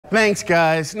Thanks,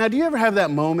 guys. Now, do you ever have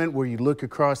that moment where you look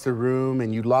across the room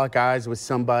and you lock eyes with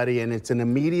somebody and it's an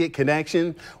immediate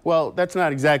connection? Well, that's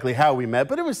not exactly how we met,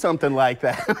 but it was something like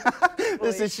that.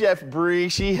 This is Chef Bree.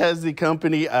 She has the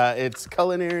company, it's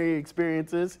Culinary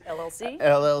Experiences. LLC.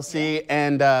 LLC. Yeah.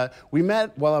 And we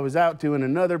met while I was out doing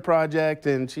another project,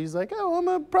 and she's like, oh, I'm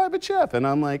a private chef. And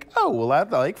I'm like, oh, well, I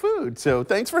like food. So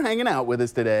thanks for hanging out with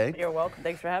us today. You're welcome.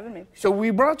 Thanks for having me. So we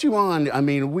brought you on. I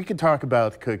mean, we could talk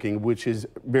about cooking, which is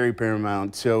very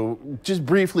paramount. So just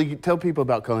briefly tell people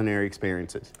about Culinary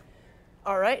Experiences.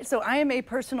 All right. So I am a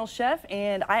personal chef,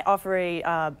 and I offer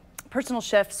a personal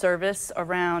chef service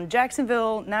around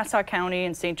Jacksonville, Nassau County,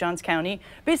 and St. Johns County.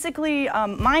 Basically,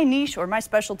 my niche or my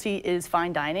specialty is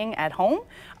fine dining at home.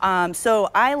 So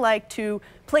I like to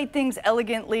plate things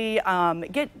elegantly,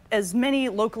 get as many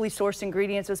locally sourced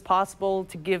ingredients as possible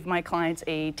to give my clients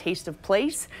a taste of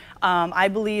place. I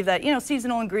believe that,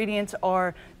 seasonal ingredients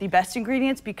are the best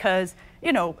ingredients because,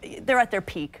 they're at their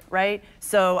peak, right?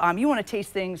 So you want to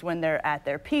taste things when they're at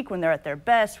their peak, when they're at their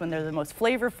best, when they're the most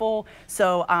flavorful.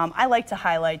 So I like to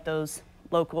highlight those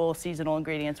local seasonal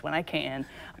ingredients when I can.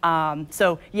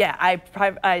 So yeah,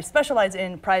 I specialize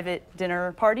in private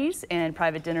dinner parties and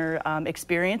private dinner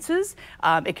experiences.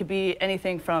 It could be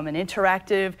anything from an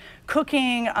interactive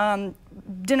cooking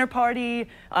dinner party,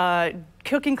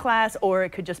 cooking class, or it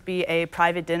could just be a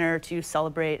private dinner to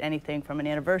celebrate anything from an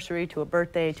anniversary to a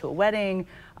birthday to a wedding.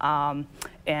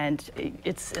 And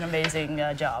it's an amazing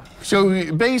job.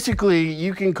 So basically,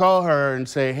 you can call her and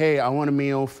say, hey, I want a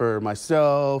meal for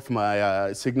myself,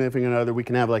 my significant other. We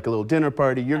can have like a little dinner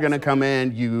party. You're going to come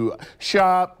in, you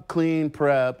shop, clean,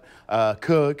 prep,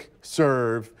 cook,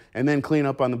 serve, and then clean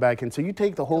up on the back end. So you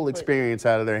take the whole experience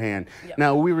out of their hand. Yep.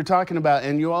 Now, we were talking about,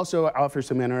 and you also offer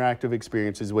some interactive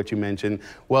experiences, what you mentioned.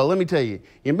 Well, let me tell you,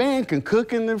 your man can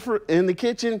cook in the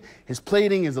kitchen. His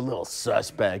plating is a little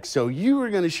suspect. So you were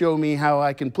going to show me how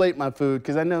I can plate my food,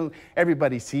 because I know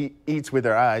everybody eats with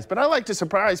their eyes, but I like to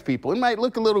surprise people. It might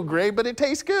look a little gray, but it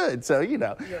tastes good. So, You're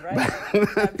right.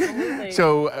 Absolutely.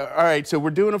 So, all right, so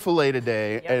we're doing a filet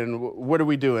today. Yep. And what are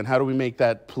we doing? How do we make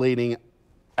that plating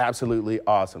absolutely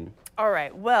awesome? All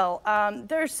right, well,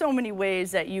 there's so many ways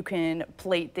that you can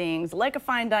plate things like a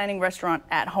fine dining restaurant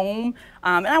at home,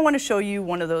 and I want to show you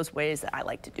one of those ways that I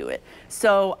like to do it.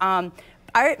 So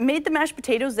I made the mashed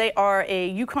potatoes. They are a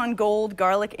Yukon Gold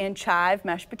garlic and chive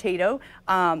mashed potato.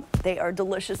 They are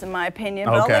delicious in my opinion,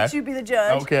 but I'll let you be the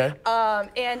judge. Okay.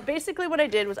 And basically what I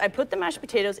did was I put the mashed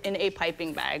potatoes in a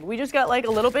piping bag. We just got like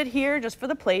a little bit here just for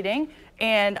the plating,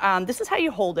 and this is how you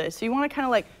hold it. So you want to kind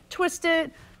of like twist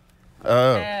it.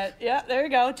 Oh. Yeah, there you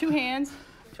go. 2 hands.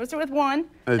 Twist it with one.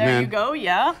 There you go,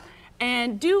 yeah.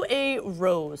 And do a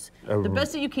rose. The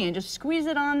best that you can. Just squeeze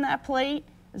it on that plate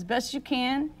as best you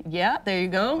can. Yeah, there you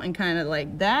go. And kind of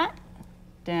like that.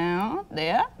 Down,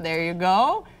 there. There you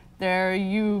go. There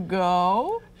you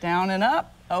go. Down and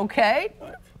up. Okay.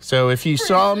 So if you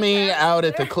saw me out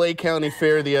at the Clay County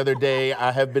Fair the other day,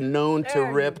 I have been known to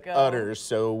rip udders,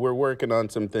 so we're working on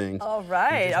some things. All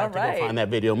right, all right. Go find that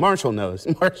video. Marshall knows.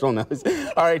 Marshall knows.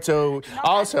 All right, so not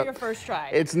also, for your first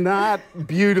try. It's not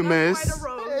butamus. Not quite a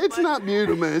rose, it's not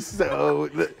butamus, so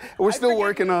we're still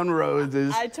working on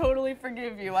roses. I totally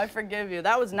forgive you. I forgive you.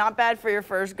 That was not bad for your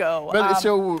first go. But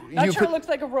so not sure it looks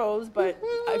like a rose, but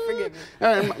I forgive you.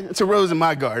 All right, it's a rose in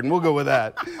my garden. We'll go with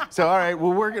that. So all right,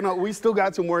 we're working on. We still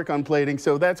got some work on plating,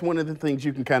 so that's one of the things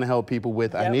you can kind of help people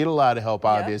with. I need a lot of help,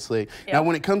 obviously. Now,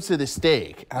 when it comes to the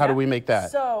steak, how do we make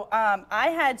that? So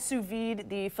I had sous vide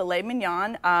the filet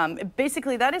mignon.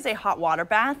 Basically, that is a hot water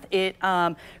bath. It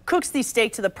cooks the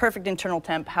steak to the perfect internal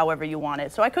temp, however you want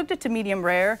it. So I cooked it to medium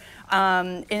rare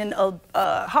in a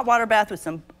hot water bath with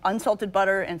some unsalted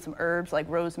butter and some herbs like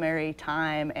rosemary,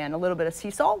 thyme, and a little bit of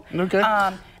sea salt. Okay.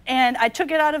 And I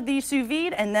took it out of the sous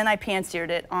vide, and then I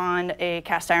pan-seared it on a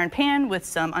cast iron pan with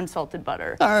some unsalted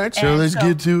butter. All right, so let's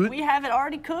get to it. We have it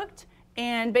already cooked,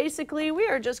 and basically we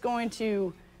are just going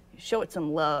to show it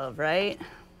some love, right?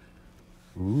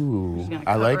 Ooh,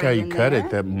 I like how you cut it,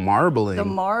 that marbling. The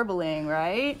marbling,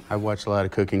 right? I watched a lot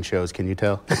of cooking shows, can you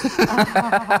tell?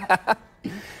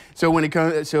 So when it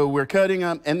comes, so we're cutting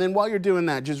up, and then while you're doing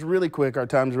that, just really quick, our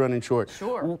time's running short.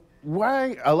 Sure.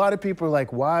 Why, a lot of people are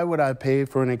like, why would I pay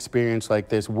for an experience like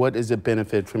this? What is a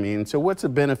benefit for me? And so what's the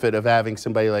benefit of having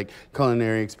somebody like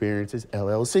Culinary Experiences,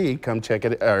 LLC, come check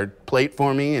it, or plate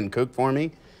for me and cook for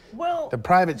me? Well, the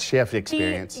private chef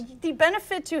experience. The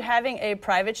benefit to having a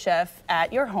private chef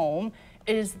at your home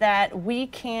is that we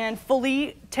can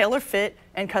fully tailor fit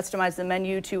and customize the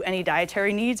menu to any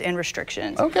dietary needs and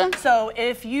restrictions. Okay. So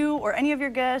if you or any of your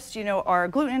guests, are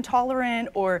gluten intolerant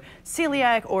or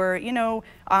celiac or,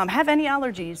 have any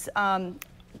allergies,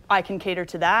 I can cater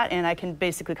to that, and I can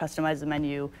basically customize the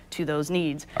menu to those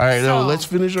needs. All right, now let's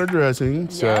finish our dressing.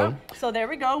 So there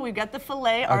we go. We've got the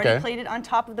filet already plated on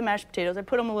top of the mashed potatoes. I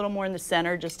put them a little more in the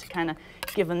center just to kind of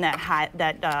give them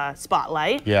that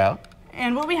spotlight. Yeah.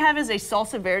 And what we have is a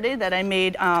salsa verde that I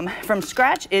made from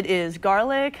scratch. It is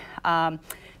garlic,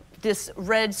 this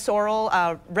red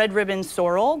ribbon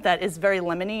sorrel that is very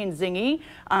lemony and zingy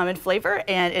in flavor,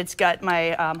 and it's got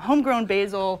my homegrown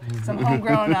basil, some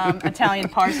homegrown Italian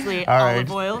parsley,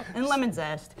 olive oil, and lemon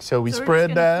zest. So we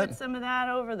spread that. Put some of that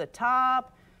over the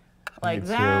top, like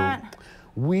that. So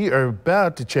we are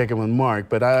about to check in with Mark,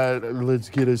 but let's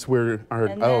get us where our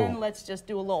and then let's just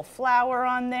do a little flour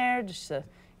on there, just to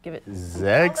give it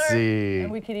sexy. Color.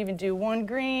 And we could even do 1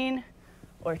 green,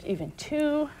 or even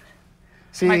 2.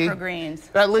 See, microgreens.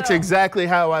 That looks exactly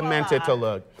how I meant it to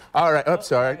look. All right,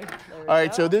 sorry. All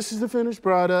right, so this is the finished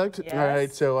product. Yes. All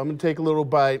right, so I'm gonna take a little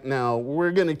bite now.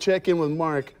 We're gonna check in with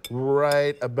Mark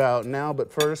right about now,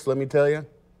 but first, let me tell you.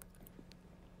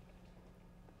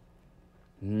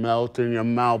 Melt in your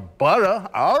mouth butter.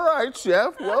 All right,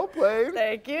 chef, well played.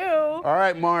 Thank you. All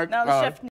right, Mark. Now the chef